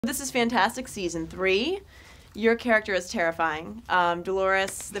This is fantastic, season 3. Your character is terrifying.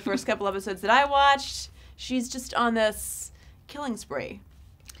 Dolores, the first couple episodes that I watched, she's just on this killing spree.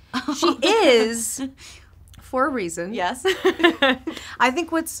 She is, for a reason. Yes. I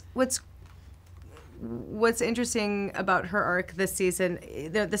think what's interesting about her arc this season,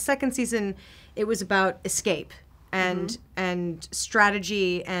 the second season, it was about escape and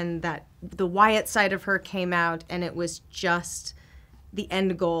strategy, and that the Wyatt side of her came out, and it was just the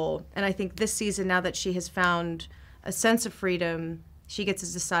end goal. And I think this season, now that she has found a sense of freedom, she gets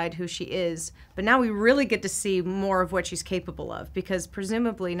to decide who she is. But now we really get to see more of what she's capable of, because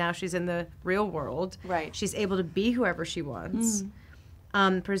presumably now she's in the real world. Right. She's able to be whoever she wants.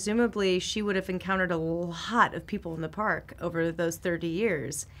 Presumably she would have encountered a lot of people in the park over those 30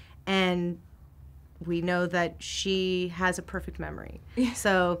 years. And we know that she has a perfect memory. Yeah.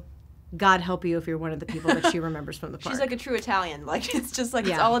 So God help you if you're one of the people that she remembers from the park. She's like a true Italian. Like, it's just like,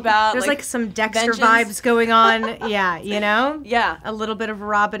 it's all about, there's like some Dexter vibes going on. Yeah, you know? Yeah. A little bit of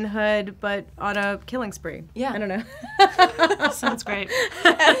Robin Hood, but on a killing spree. Yeah. I don't know. Sounds great.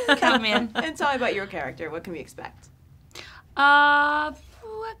 Count me in. And tell me about your character. What can we expect? What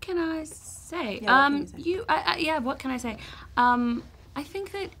can I say? Yeah, what can you say? What can I say? I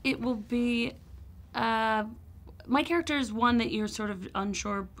think that it will be, my character is one that you're sort of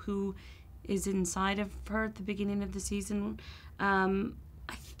unsure who is inside of her at the beginning of the season.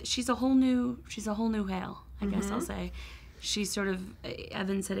 She's a whole new Hale, I guess I'll say. She's sort of,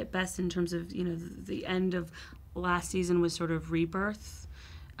 Evan said it best in terms of, you know, the end of last season was sort of rebirth.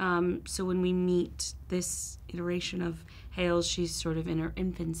 So when we meet this iteration of Hales, she's sort of in her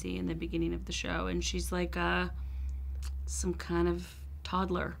infancy in the beginning of the show, and she's like some kind of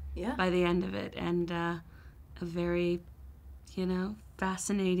toddler by the end of it, and a very, you know,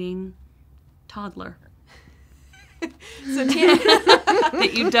 fascinating toddler. So Tandy,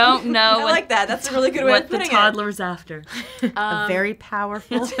 that you don't know. I like that. That's a really good way of putting it. What the toddler's after. A very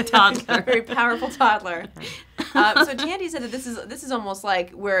powerful toddler. A very powerful toddler. So Tandy said that this is almost like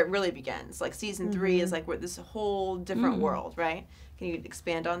where it really begins. Like season 3 is like where this whole different world, right? Can you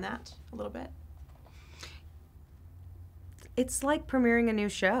expand on that a little bit? It's like premiering a new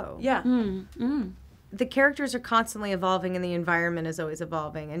show. Yeah. The characters are constantly evolving and the environment is always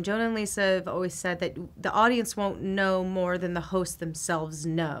evolving. And Jonah and Lisa have always said that the audience won't know more than the hosts themselves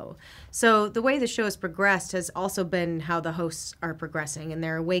know. So the way the show has progressed has also been how the hosts are progressing, and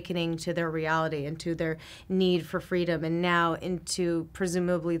they're awakening to their reality and to their need for freedom, and now into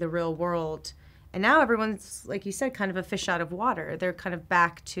presumably the real world. And now everyone's, like you said, kind of a fish out of water. They're kind of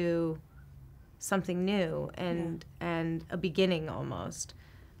back to something new and a beginning almost.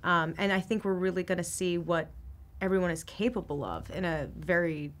 And I think we're really going to see what everyone is capable of in a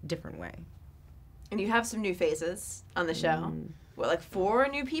very different way. And you have some new faces on the show. What, like 4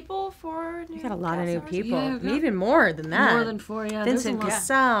 new people? 4 new You got a lot of new people. Yeah, even more than that. More than 4, yeah. Vincent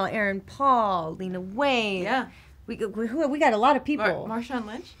Cassell, Aaron Paul, Lena Waithe. Yeah. We got a lot of people. Marshawn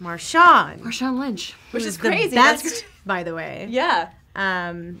Lynch? Marshawn Lynch. Which is crazy. The best, by the way. Yeah.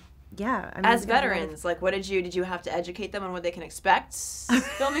 Yeah. I mean, as veterans, like, what did you have to educate them on what they can expect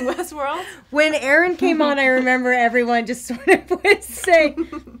filming Westworld? When Aaron came on, I remember everyone just sort of would say,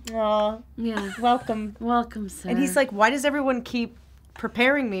 "Oh, yeah, welcome, sir." And he's like, "Why does everyone keep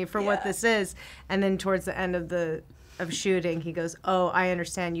preparing me for what this is?" And then towards the end of shooting, he goes, "Oh, I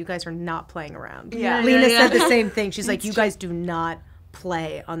understand. You guys are not playing around." Yeah. Lena said the same thing. She's like, "You guys do not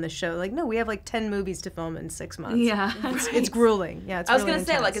play on the show." Like, no, we have like 10 movies to film in 6 months. Yeah. It's grueling. Yeah, it's I was really going to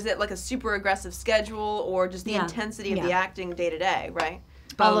say, intense. like, is it like a super aggressive schedule, or just the intensity of the acting day to day, right?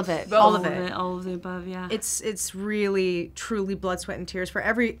 All of it. All of the above, yeah. It's really, truly blood, sweat, and tears for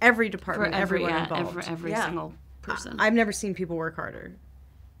every department, everyone involved. Every single person. I've never seen people work harder,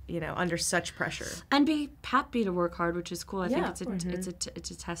 you know, under such pressure. And be happy to work hard, which is cool. I think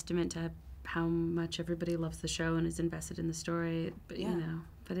it's a testament to how much everybody loves the show and is invested in the story, but you know,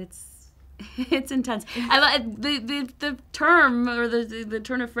 but it's intense. I the term, or the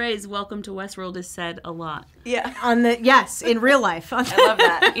turn of phrase "Welcome to Westworld" is said a lot. Yeah. In real life. I love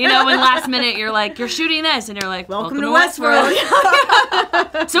that. You know, when last minute you're like, you're shooting this, and you're like, welcome to Westworld.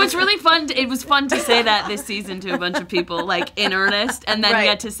 So it's really fun. It was fun to say that this season to a bunch of people, like in earnest, and then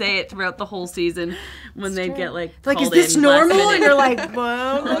get to say it throughout the whole season when they get like, is this normal? And you're like,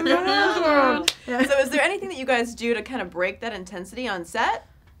 well, So is there anything that you guys do to kind of break that intensity on set?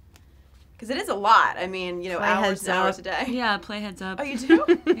 Because it is a lot. I mean, you know, hours and hours a day. Yeah, play heads up. Oh, you do?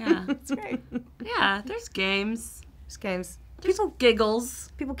 Yeah. That's great. Yeah, there's games. People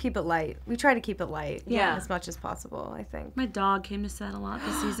giggles. People keep it light. We try to keep it light, Yeah. as much as possible. I think. My dog came to set a lot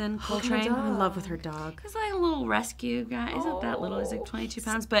this season. Coltrane. I'm in love with her dog. He's like a little rescue guy. He's not that little. He's like 22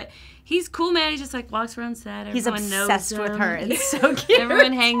 pounds, but he's cool, man. He just like walks around set. He's Everyone obsessed knows with him. her. It's so cute.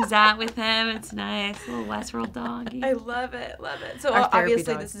 Everyone hangs out with him. It's nice. Little Westworld doggy. I love it, love it. So Our therapy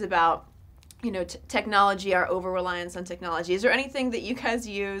obviously dog. this is about, you know, technology, our over-reliance on technology. Is there anything that you guys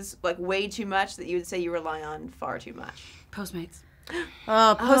use like way too much that you would say you rely on far too much? Postmates.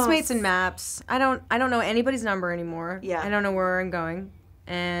 Oh, Postmates and Maps. I don't know anybody's number anymore. Yeah. I don't know where I'm going,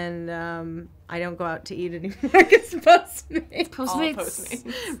 and I don't go out to eat anymore because Postmates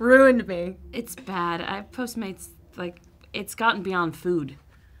Postmates. ruined me. It's bad. Postmates, like, it's gotten beyond food.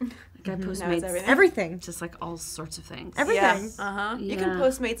 Like, I Postmates Everything. just like all sorts of things. Everything. Yeah. Uh-huh. You Yeah. can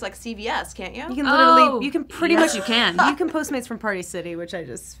Postmates like CVS, can't you? You can literally, Oh, you can pretty yes, much, you can. You can Postmates from Party City, which I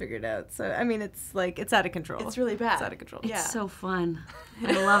just figured out. So, I mean, it's like, it's out of control. It's really bad. It's out of control. Yeah. It's so fun.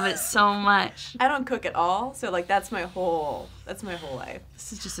 I love it so much. I don't cook at all, so like that's my whole life.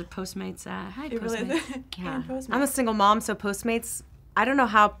 This is just a Postmates. Hi, It really Postmates. is. Yeah. Postmates. I'm a single mom, so Postmates, I don't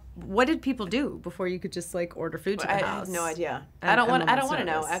know what did people do before you could just like order food to the I house? have no idea. I'm I don't want almost to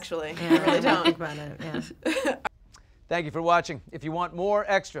know nervous. actually. Yeah, I really don't. think about it. Yeah. Thank you for watching. If you want more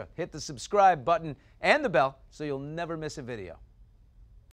extra, hit the subscribe button and the bell so you'll never miss a video.